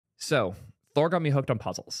So, Thor got me hooked on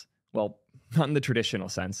puzzles. Well, not in the traditional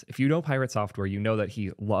sense. If you know Pirate Software, you know that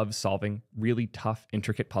he loves solving really tough,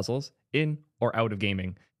 intricate puzzles in or out of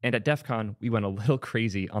gaming. And at DEF CON, we went a little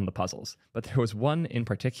crazy on the puzzles. But there was one in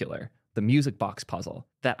particular, the music box puzzle,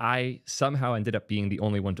 that I somehow ended up being the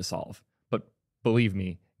only one to solve. But believe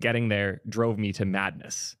me, getting there drove me to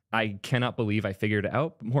madness. I cannot believe I figured it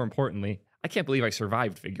out, but more importantly, I can't believe I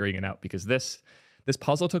survived figuring it out, because this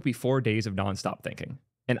puzzle took me 4 days of nonstop thinking.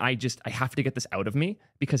 And I have to get this out of me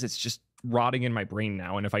because it's just rotting in my brain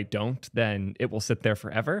now. And if I don't, then it will sit there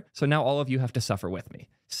forever. So now all of you have to suffer with me.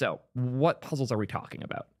 So what puzzles are we talking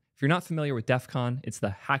about? If you're not familiar with DEF CON, it's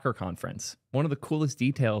the hacker conference. One of the coolest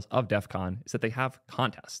details of DEF CON is that they have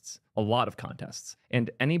contests, a lot of contests, and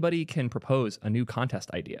anybody can propose a new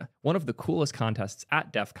contest idea. One of the coolest contests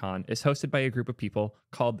at DEF CON is hosted by a group of people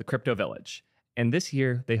called the Crypto Village. And this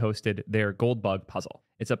year they hosted their Goldbug puzzle.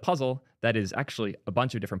 It's a puzzle that is actually a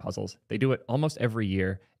bunch of different puzzles. They do it almost every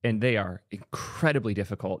year, and they are incredibly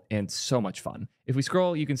difficult and so much fun. If we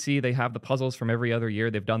scroll, you can see they have the puzzles from every other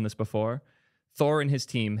year. They've done this before. Thor and his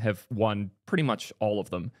team have won pretty much all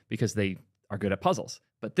of them because they are good at puzzles.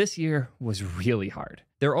 But this year was really hard.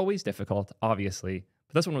 They're always difficult, obviously,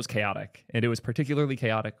 but this one was chaotic, and it was particularly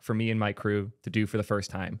chaotic for me and my crew to do for the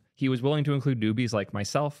first time. He was willing to include newbies like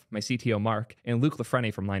myself, my CTO Mark, and Luke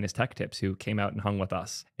Lafrene from Linus Tech Tips, who came out and hung with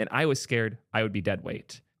us. And I was scared I would be dead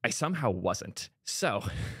weight. I somehow wasn't. So,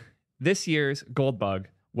 this year's Goldbug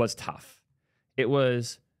was tough. It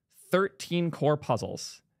was 13 core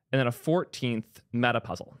puzzles, and then a 14th meta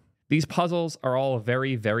puzzle. These puzzles are all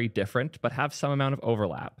very, very different, but have some amount of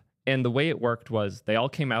overlap. And the way it worked was they all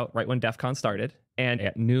came out right when DEF CON started, and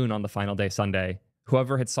at noon on the final day, Sunday,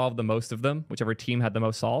 whoever had solved the most of them, whichever team had the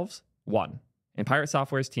most solves, won. And Pirate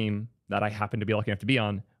Software's team, that I happened to be lucky enough to be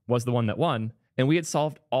on, was the one that won. And we had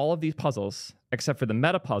solved all of these puzzles, except for the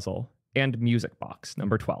meta puzzle and music box,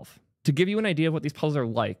 number 12. To give you an idea of what these puzzles are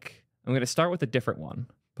like, I'm going to start with a different one.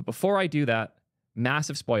 But before I do that,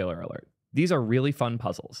 massive spoiler alert. These are really fun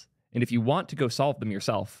puzzles. And if you want to go solve them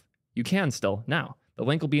yourself, you can still now. The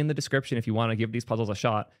link will be in the description if you want to give these puzzles a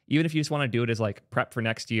shot, even if you just want to do it as like prep for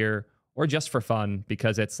next year or just for fun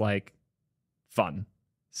because it's like fun.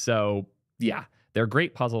 So yeah, they're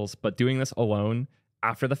great puzzles, but doing this alone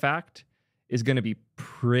after the fact is going to be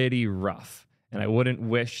pretty rough. And I wouldn't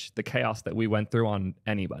wish the chaos that we went through on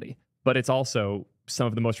anybody. But it's also some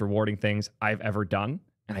of the most rewarding things I've ever done.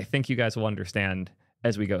 And I think you guys will understand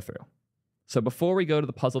as we go through. So before we go to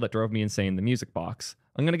the puzzle that drove me insane, the music box,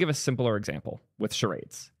 I'm going to give a simpler example with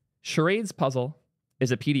charades. Charades puzzle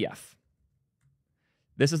is a PDF.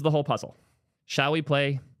 This is the whole puzzle. Shall we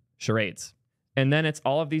play charades? And then it's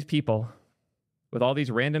all of these people with all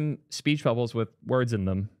these random speech bubbles with words in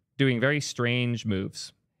them doing very strange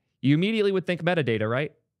moves. You immediately would think metadata,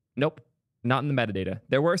 right? Nope, not in the metadata.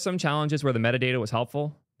 There were some challenges where the metadata was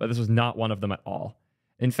helpful, but this was not one of them at all.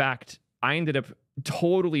 In fact, I ended up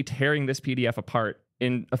totally tearing this PDF apart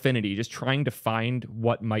in Affinity, just trying to find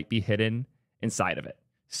what might be hidden inside of it.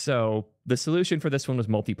 So the solution for this one was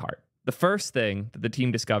multi-part. The first thing that the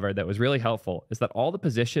team discovered that was really helpful is that all the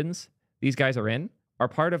positions these guys are in are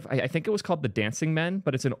part of, I think it was called the Dancing Men,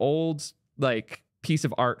 but it's an old like piece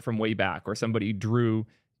of art from way back where somebody drew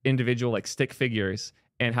individual like stick figures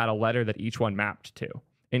and had a letter that each one mapped to.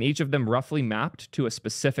 And each of them roughly mapped to a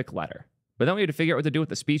specific letter. But then we had to figure out what to do with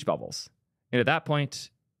the speech bubbles. And at that point,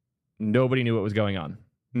 nobody knew what was going on.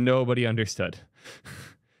 Nobody understood.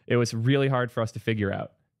 It was really hard for us to figure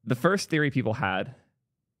out. The first theory people had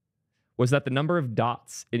was that the number of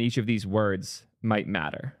dots in each of these words might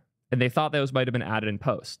matter. And they thought those might have been added in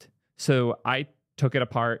post. So I took it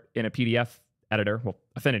apart in a PDF editor, well,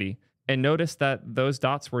 Affinity, and noticed that those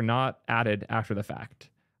dots were not added after the fact.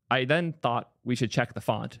 I then thought we should check the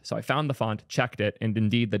font. So I found the font, checked it, and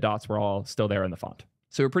indeed the dots were all still there in the font.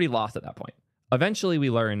 So we were pretty lost at that point. Eventually we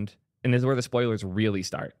learned, and this is where the spoilers really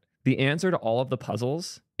start, the answer to all of the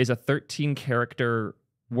puzzles is a 13-character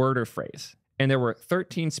word or phrase. And there were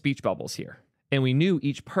 13 speech bubbles here. And we knew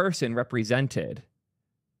each person represented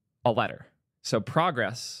a letter. So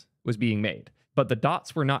progress was being made. But the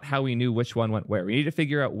dots were not how we knew which one went where. We needed to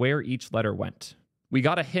figure out where each letter went. We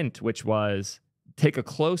got a hint, which was take a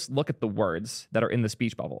close look at the words that are in the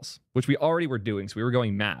speech bubbles, which we already were doing, so we were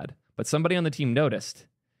going mad. But somebody on the team noticed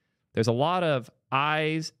there's a lot of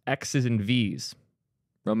I's, X's, and V's,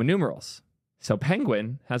 Roman numerals. So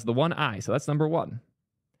penguin has the one I, so that's number 1.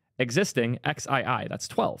 Existing, XII, that's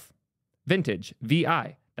 12. Vintage,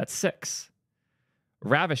 VI, that's 6.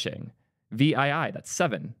 Ravishing, VII, that's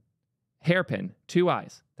 7. Hairpin, 2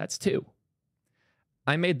 I's, that's 2.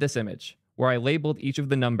 I made this image where I labeled each of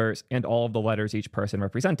the numbers and all of the letters each person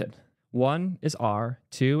represented. 1 is R,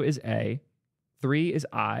 2 is A, 3 is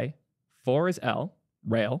I, 4 is L,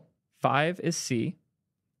 rail, 5 is C,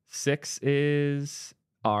 6 is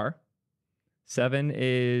R, 7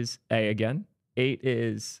 is A again, 8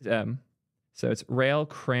 is M. So it's rail,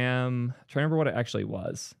 cram. I'm trying to remember what it actually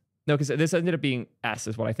was. No, because this ended up being S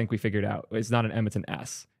is what I think we figured out. It's not an M, it's an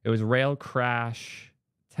S. It was rail, crash,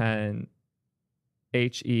 10,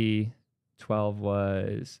 HE, 12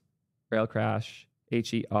 was rail crash,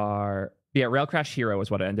 HER. Yeah, rail crash hero is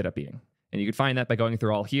what it ended up being. And you could find that by going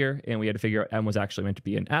through all here, and we had to figure out M was actually meant to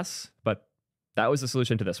be an S, but that was the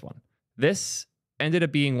solution to this one. This ended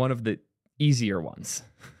up being one of the easier ones.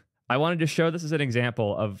 I wanted to show this as an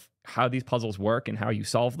example of how these puzzles work and how you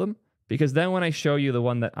solve them, because then when I show you the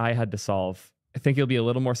one that I had to solve, I think you'll be a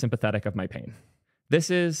little more sympathetic of my pain. This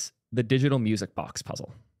is the digital music box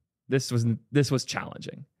puzzle. This was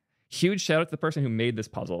challenging. Huge shout out to the person who made this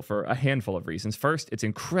puzzle for a handful of reasons. First, it's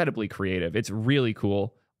incredibly creative. It's really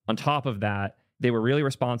cool. On top of that, they were really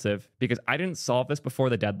responsive because I didn't solve this before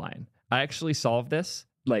the deadline. I actually solved this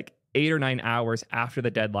like 8 or 9 hours after the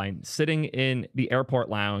deadline, sitting in the airport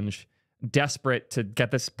lounge, desperate to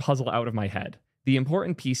get this puzzle out of my head. The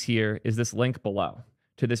important piece here is this link below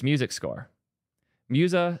to this music score.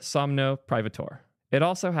 Musa Somno Privator. It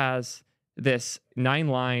also has this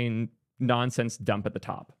 9-line nonsense dump at the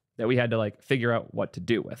top that we had to like figure out what to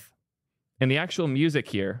do with. And the actual music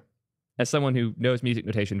here, as someone who knows music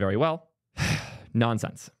notation very well,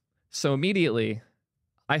 nonsense. So immediately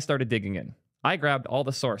I started digging in. I grabbed all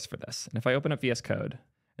the source for this. And if I open up VS Code,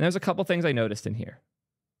 and there's a couple things I noticed in here.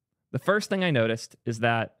 The first thing I noticed is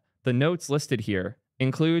that the notes listed here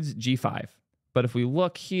includes G5. But if we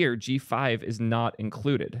look here, G5 is not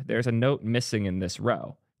included. There's a note missing in this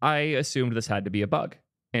row. I assumed this had to be a bug,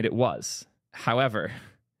 and it was. However,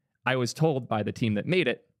 I was told by the team that made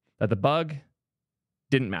it that the bug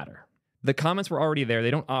didn't matter. The comments were already there.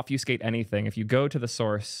 They don't obfuscate anything. If you go to the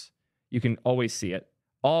source, you can always see it.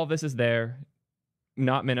 All of this is there,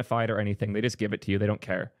 not minified or anything. They just give it to you. They don't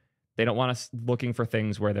care. They don't want us looking for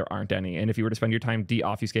things where there aren't any. And if you were to spend your time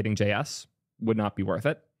de-obfuscating JS, would not be worth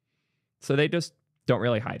it. So they just don't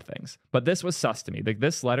really hide things. But this was sus to me. Like,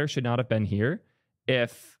 this letter should not have been here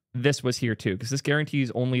if this was here too, because this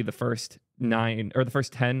guarantees only the first 9 or the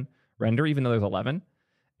first 10 render, even though there's 11,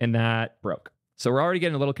 and that broke. So we're already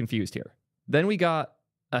getting a little confused here. Then we got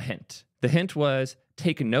a hint. The hint was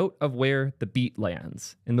take note of where the beat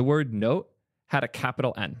lands. And the word note had a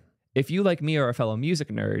capital N. If you, like me, are a fellow music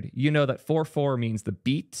nerd, you know that 4/4 means the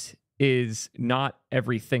beat is not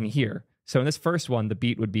everything here. So in this first one, the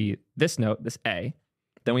beat would be this note, this A.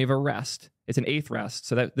 Then we have a rest. It's an 8th rest,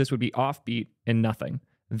 so that this would be off beat and nothing.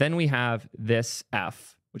 Then we have this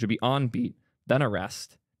F, which would be on beat, then a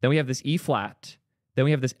rest. Then we have this E flat. Then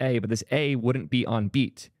we have this A, but this A wouldn't be on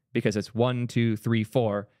beat because it's 1, 2, 3,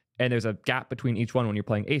 4. And there's a gap between each one when you're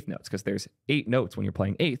playing 8th notes because there's 8 notes when you're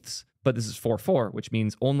playing 8ths. But this is 4/4, which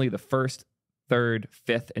means only the 1st, 3rd,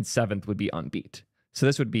 5th, and 7th would be on beat. So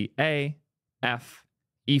this would be A, F,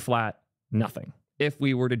 E flat, nothing, if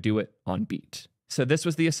we were to do it on beat. So this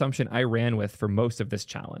was the assumption I ran with for most of this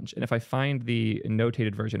challenge. And if I find the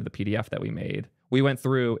notated version of the PDF that we made, we went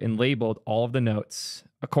through and labeled all of the notes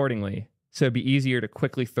accordingly, so it'd be easier to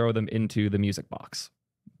quickly throw them into the music box.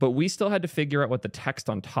 But we still had to figure out what the text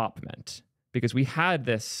on top meant, because we had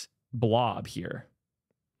this blob here.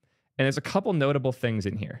 And there's a couple notable things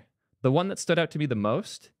in here. The one that stood out to me the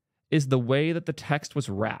most is the way that the text was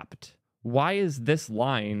wrapped. Why is this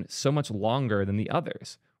line so much longer than the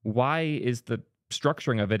others? Why is the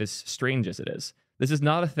structuring of it as strange as it is? This is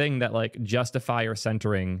not a thing that like Justify or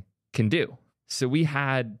centering can do. So we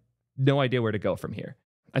had no idea where to go from here.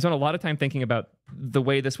 I spent a lot of time thinking about the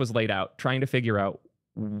way this was laid out, trying to figure out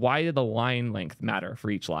why did the line length matter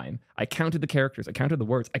for each line? I counted the characters, I counted the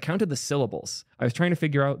words, I counted the syllables. I was trying to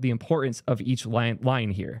figure out the importance of each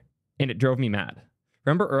line here, and it drove me mad.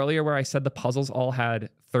 Remember earlier where I said the puzzles all had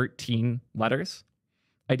 13 letters?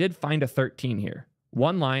 I did find a 13 here.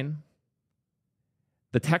 One line,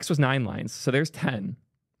 the text was 9 lines, so there's 10.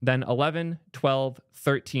 Then 11, 12,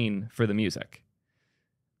 13 for the music.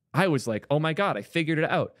 I was like, oh my God, I figured it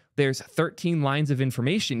out. There's 13 lines of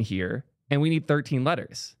information here, and we need 13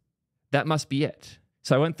 letters. That must be it.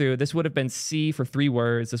 So I went through, this would have been C for 3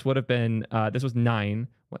 words. This would have been, this was 9.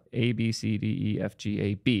 What, A, B, C, D, E, F, G,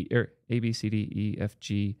 A, B, or A, B, C, D, E, F,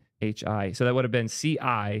 G, H, I. So that would have been C,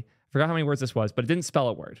 I. Forgot how many words this was, but it didn't spell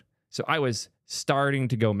a word. So I was starting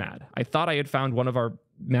to go mad. I thought I had found one of our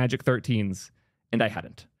magic 13s, and I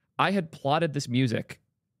hadn't. I had plotted this music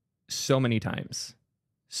so many times.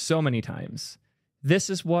 So many times. This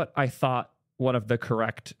is what I thought one of the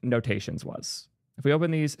correct notations was. If we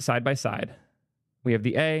open these side by side, we have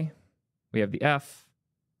the A, we have the F,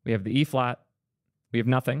 we have the E flat, we have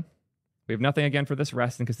nothing. We have nothing again for this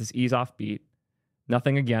rest because this E's off beat.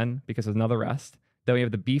 Nothing again because of another rest. Then we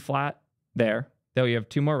have the B flat there. Then we have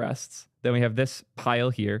 2 more rests. Then we have this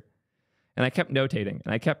pile here. And I kept notating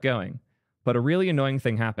and I kept going. But a really annoying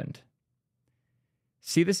thing happened.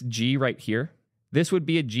 See this G right here? This would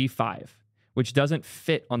be a G5, which doesn't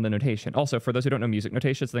fit on the notation. Also, for those who don't know music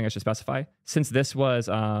notation, it's something I should specify. Since this was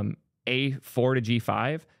A4 to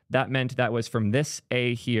G5, that meant that was from this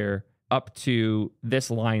A here up to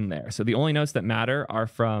this line there. So the only notes that matter are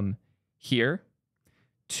from here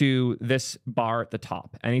to this bar at the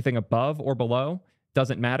top. Anything above or below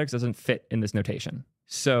doesn't matter because it doesn't fit in this notation.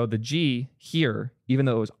 So the G here, even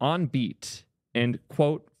though it was on beat, and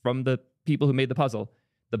quote from the people who made the puzzle,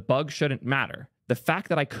 the bug shouldn't matter. The fact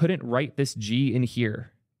that I couldn't write this G in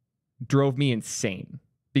here drove me insane.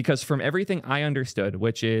 Because from everything I understood,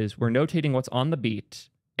 which is we're notating what's on the beat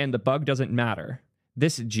and the bug doesn't matter,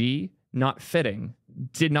 this G not fitting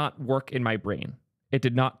did not work in my brain. It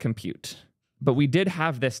did not compute. But we did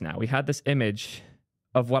have this now. We had this image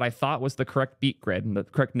of what I thought was the correct beat grid and the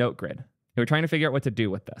correct note grid. And we're trying to figure out what to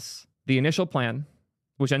do with this. The initial plan,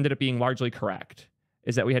 which ended up being largely correct,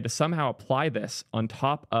 is that we had to somehow apply this on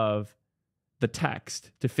top of the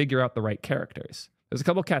text to figure out the right characters. There's a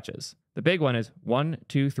couple catches. The big one is 1,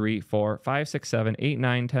 2, 3, 4, 5, 6, 7, 8,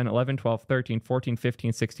 9, 10, 11, 12, 13, 14,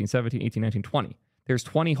 15, 16, 17, 18, 19, 20. There's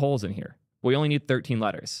 20 holes in here. We only need 13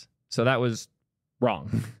 letters. So that was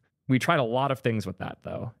wrong. We tried a lot of things with that,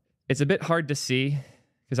 though. It's a bit hard to see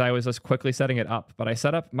because I was just quickly setting it up, but I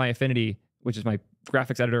set up my Affinity, which is my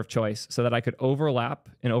graphics editor of choice, so that I could overlap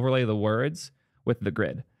and overlay the words with the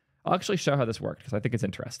grid. I'll actually show how this worked because I think it's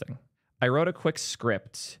interesting. I wrote a quick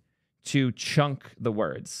script to chunk the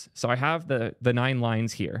words. So I have the 9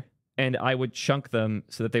 lines here, and I would chunk them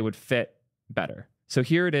so that they would fit better. So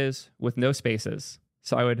here it is with no spaces.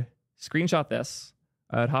 So I would screenshot this.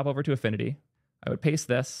 I would hop over to Affinity. I would paste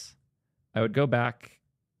this. I would go back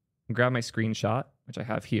and grab my screenshot, which I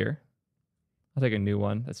have here. I'll take a new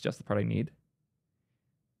one. That's just the part I need.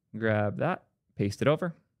 Grab that, paste it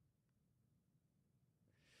over.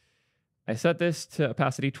 I set this to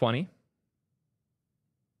opacity 20.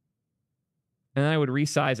 And then I would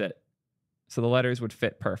resize it so the letters would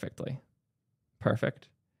fit perfectly. Perfect.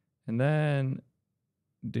 And then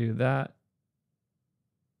do that.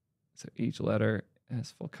 So each letter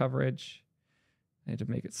has full coverage. I need to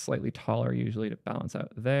make it slightly taller usually to balance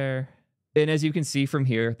out there. And as you can see from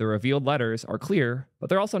here, the revealed letters are clear, but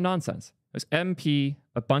they're also nonsense. There's MP,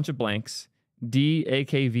 a bunch of blanks, D, A,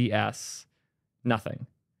 K, V, S, nothing.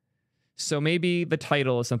 So maybe the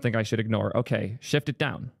title is something I should ignore. Okay, shift it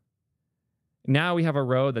down. Now we have a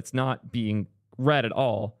row that's not being read at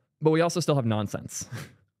all, but we also still have nonsense.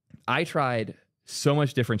 I tried so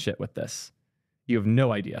much different shit with this. You have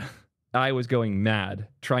no idea. I was going mad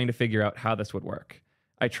trying to figure out how this would work.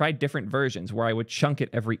 I tried different versions where I would chunk it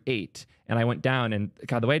every 8, and I went down, and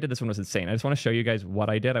God, the way I did this one was insane. I just want to show you guys what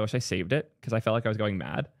I did. I wish I saved it because I felt like I was going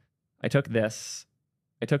mad. I took this,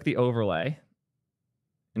 I took the overlay,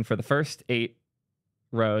 and for the first 8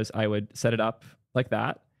 rows, I would set it up like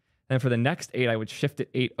that. And for the next 8, I would shift it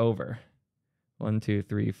 8 over. 1, 2,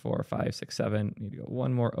 3, 4, 5, 6, 7. Need to go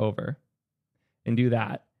 1 more over and do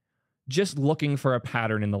that. Just looking for a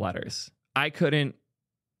pattern in the letters. I couldn't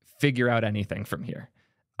figure out anything from here.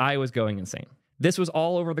 I was going insane. This was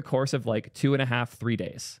all over the course of like 2.5, 3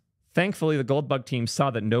 days. Thankfully, the Goldbug team saw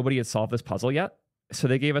that nobody had solved this puzzle yet, so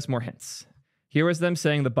they gave us more hints. Here was them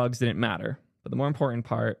saying the bugs didn't matter, but the more important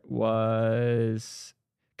part was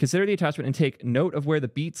consider the attachment and take note of where the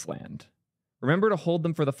beats land. Remember to hold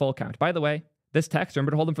them for the full count. By the way, this text,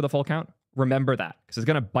 remember to hold them for the full count? Remember that, because it's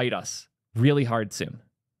going to bite us really hard soon.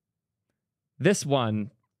 This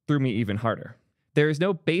one threw me even harder. There is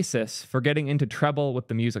no basis for getting into treble with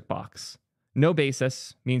the music box. No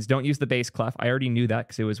basis means don't use the bass clef. I already knew that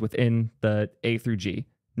because it was within the A through G.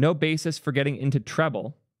 No basis for getting into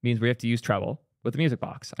treble means we have to use treble with the music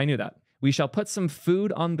box. I knew that. We shall put some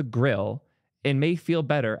food on the grill and may feel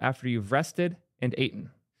better after you've rested and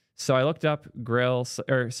eaten. So I looked up grill, so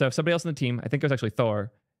somebody else on the team, I think it was actually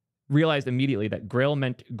Thor, realized immediately that grill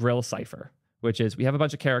meant grill cipher, which is we have a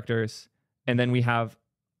bunch of characters and then we have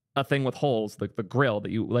a thing with holes, the grill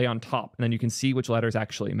that you lay on top, and then you can see which letters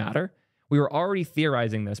actually matter. We were already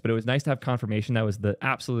theorizing this, but it was nice to have confirmation that was the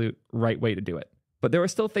absolute right way to do it. But there were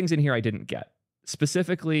still things in here I didn't get.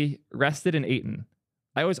 Specifically, rested and eaten.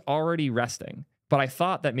 I was already resting, but I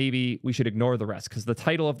thought that maybe we should ignore the rest because the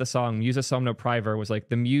title of the song, Musa Somno Priver, was like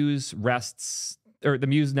the muse rests or the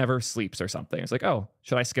muse never sleeps or something. It's like, oh,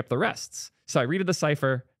 should I skip the rests? So I redid the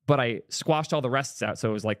cipher, but I squashed all the rests out. So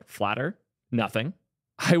it was like flatter, nothing.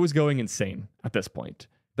 I was going insane at this point.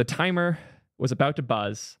 The timer was about to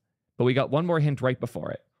buzz, but we got one more hint right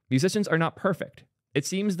before it. Musicians are not perfect. It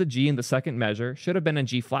seems the G in the second measure should have been in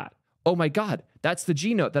G flat. Oh my God, that's the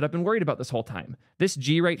G note that I've been worried about this whole time. This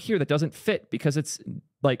G right here that doesn't fit because it's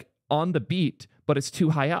like on the beat, but it's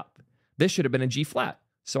too high up. This should have been in G flat.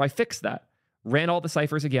 So I fixed that, ran all the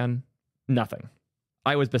ciphers again, nothing.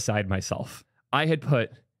 I was beside myself. I had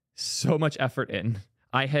put so much effort in.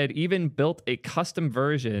 I had even built a custom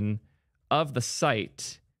version of the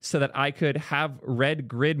site so that I could have red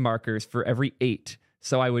grid markers for every 8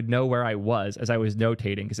 so I would know where I was as I was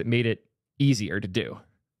notating because it made it easier to do.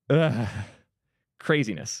 Ugh.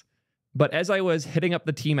 Craziness. But as I was hitting up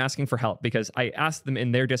the team asking for help, because I asked them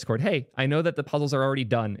in their Discord, hey, I know that the puzzles are already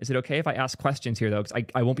done. Is it okay if I ask questions here, though? Because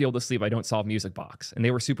I won't be able to sleep. I don't solve Music Box. And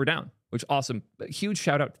they were super down, which is awesome. A huge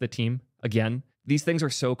shout out to the team again. These things are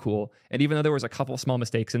so cool. And even though there was a couple small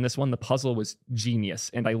mistakes in this one, the puzzle was genius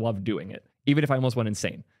and I loved doing it, even if I almost went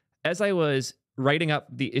insane. As I was writing up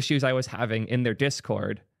the issues I was having in their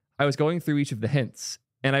Discord, I was going through each of the hints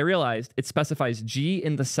and I realized it specifies G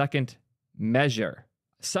in the second measure.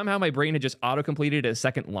 Somehow my brain had just auto-completed a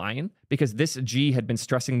second line because this G had been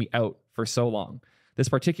stressing me out for so long. This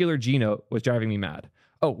particular G note was driving me mad.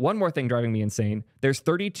 Oh, one more thing driving me insane. There's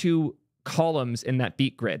 32 columns in that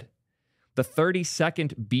beat grid. The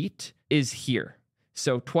 32nd beat is here.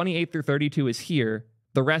 So 28 through 32 is here.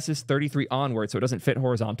 The rest is 33 onward, so it doesn't fit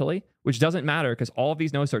horizontally, which doesn't matter because all of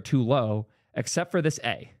these notes are too low, except for this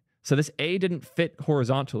A. So this A didn't fit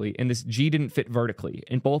horizontally, and this G didn't fit vertically,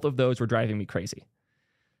 and both of those were driving me crazy.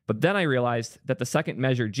 But then I realized that the second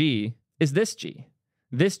measure G is this G.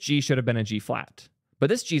 This G should have been a G flat, but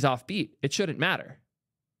this G's off beat. It shouldn't matter.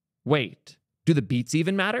 Wait, do the beats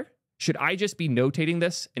even matter? Should I just be notating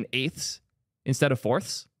this in eighths instead of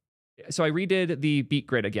fourths? So I redid the beat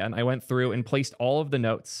grid again. I went through and placed all of the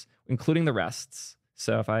notes, including the rests.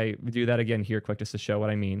 So if I do that again here quick just to show what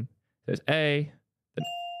I mean. There's A,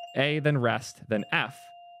 then rest, then F,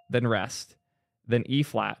 then rest, then E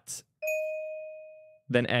flat,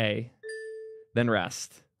 then A, then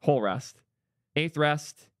rest, whole rest, eighth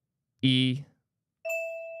rest, E,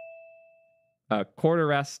 quarter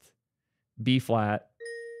rest, B flat,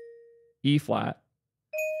 E flat,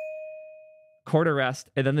 quarter rest,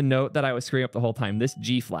 and then the note that I was screwing up the whole time, this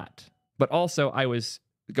G flat. But also I was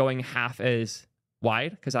going half as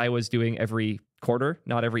wide because I was doing every quarter,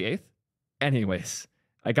 not every eighth. Anyways,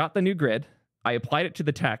 I got the new grid, I applied it to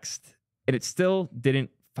the text, and it still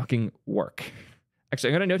didn't fucking work.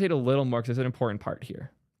 Actually, I'm going to notate a little more because there's an important part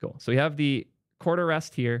here. Cool. So we have the quarter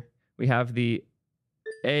rest here. We have the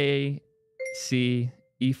A, C,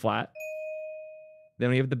 E flat.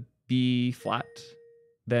 Then we have the B flat.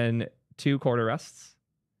 Then 2 quarter rests.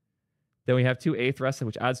 Then we have 2 eighth rests,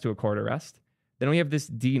 which adds to a quarter rest. Then we have this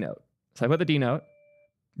D note. So I put the D note.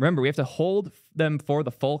 Remember, we have to hold them for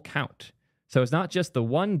the full count. So it's not just the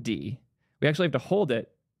one D. We actually have to hold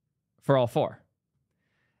it for all 4.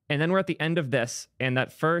 And then we're at the end of this, and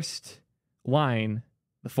that first line,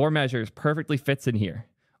 the 4 measures, perfectly fits in here.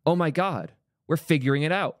 Oh my God, we're figuring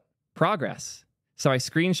it out. Progress. So I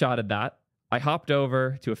screenshotted that. I hopped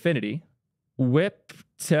over to Affinity. Whip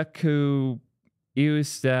Teku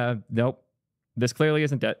use nope. This clearly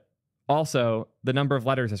isn't it. Also, the number of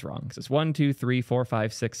letters is wrong. So it's 1, 2, 3, 4,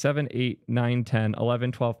 5, 6, 7, 8, 9, 10,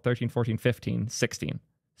 11, 12, 13, 14, 15, 16.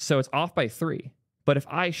 So it's off by 3. But if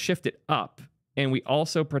I shift it up and we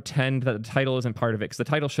also pretend that the title isn't part of it, because the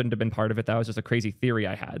title shouldn't have been part of it. That was just a crazy theory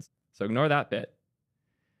I had. So ignore that bit.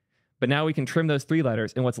 But now we can trim those 3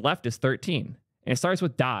 letters, and what's left is 13. And it starts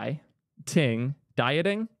with die, ting,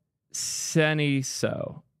 dieting,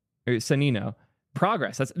 seniso, or senino.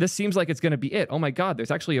 Progress. This seems like it's going to be it. Oh my God,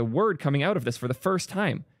 there's actually a word coming out of this for the first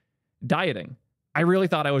time. Dieting. I really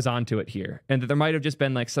thought I was onto it here, and that there might have just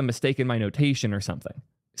been like some mistake in my notation or something.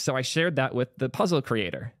 So I shared that with the puzzle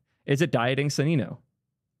creator. Is it dieting senino?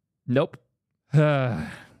 Nope. I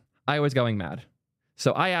was going mad.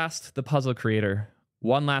 So I asked the puzzle creator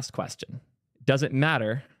one last question. Does it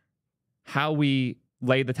matter how we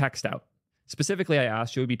lay the text out? Specifically, I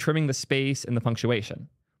asked, should we be trimming the space and the punctuation?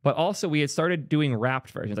 But also, we had started doing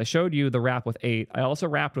wrapped versions. I showed you the wrap with 8. I also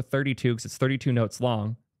wrapped with 32 because it's 32 notes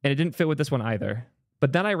long, and it didn't fit with this one either.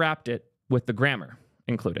 But then I wrapped it with the grammar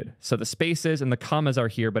included. So the spaces and the commas are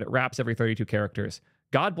here, but it wraps every 32 characters.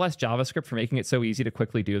 God bless JavaScript for making it so easy to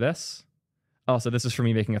quickly do this. Also, this is for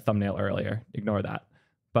me making a thumbnail earlier. Ignore that.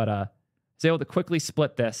 But I was able to quickly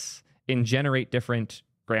split this and generate different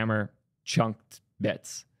grammar chunked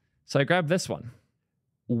bits. So I grabbed this one.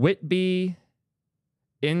 Whitby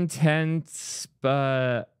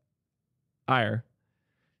Inspire.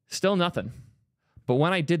 Still nothing. But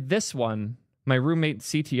when I did this one, my roommate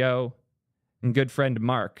CTO and good friend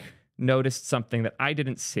Mark noticed something that I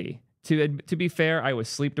didn't see. To be fair, I was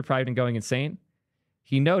sleep deprived and going insane.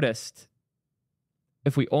 He noticed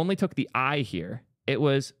if we only took the I here, it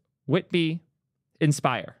was Whitby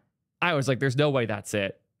Inspire. I was like, there's no way that's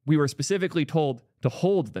it. We were specifically told to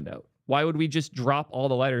hold the note. Why would we just drop all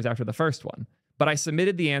the letters after the first one? But I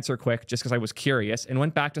submitted the answer quick just because I was curious and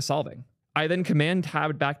went back to solving. I then command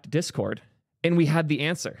tabbed back to Discord and we had the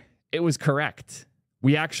answer. It was correct.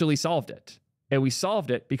 We actually solved it. And we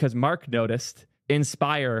solved it because Mark noticed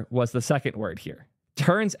inspire was the second word here.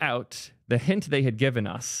 Turns out the hint they had given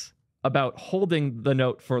us about holding the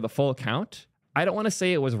note for the full count, I don't want to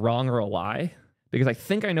say it was wrong or a lie, because I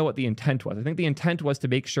think I know what the intent was. I think the intent was to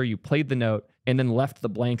make sure you played the note and then left the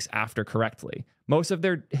blanks after correctly. Most of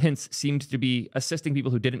their hints seemed to be assisting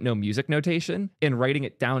people who didn't know music notation in writing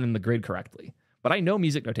it down in the grid correctly. But I know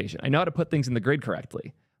music notation. I know how to put things in the grid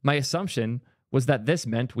correctly. My assumption was that this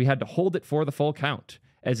meant we had to hold it for the full count,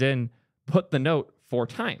 as in put the note 4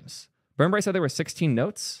 times. Remember I said there were 16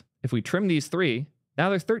 notes? If we trim these 3, now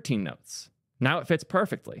there's 13 notes. Now it fits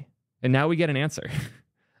perfectly. And now we get an answer.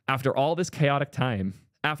 After all this chaotic time,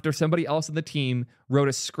 after somebody else in the team wrote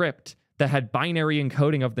a script that had binary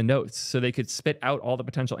encoding of the notes so they could spit out all the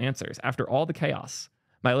potential answers, after all the chaos,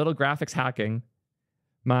 my little graphics hacking,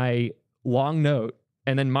 my long note,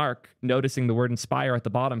 and then Mark noticing the word inspire at the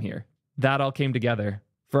bottom here, that all came together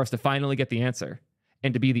for us to finally get the answer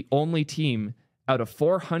and to be the only team out of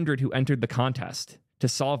 400 who entered the contest to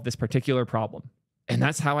solve this particular problem. And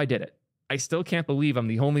that's how I did it. I still can't believe I'm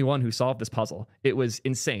the only one who solved this puzzle. It was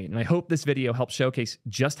insane. And I hope this video helps showcase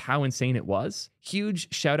just how insane it was.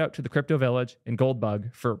 Huge shout out to the Crypto Village and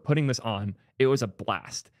Goldbug for putting this on. It was a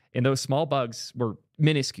blast. And those small bugs were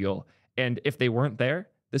minuscule. And if they weren't there,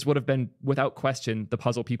 this would have been, without question, the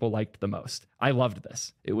puzzle people liked the most. I loved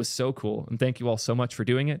this. It was so cool. And thank you all so much for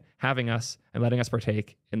doing it, having us, and letting us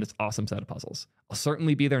partake in this awesome set of puzzles. I'll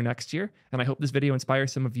certainly be there next year. And I hope this video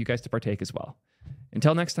inspires some of you guys to partake as well.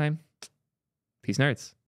 Until next time. Peace, nerds.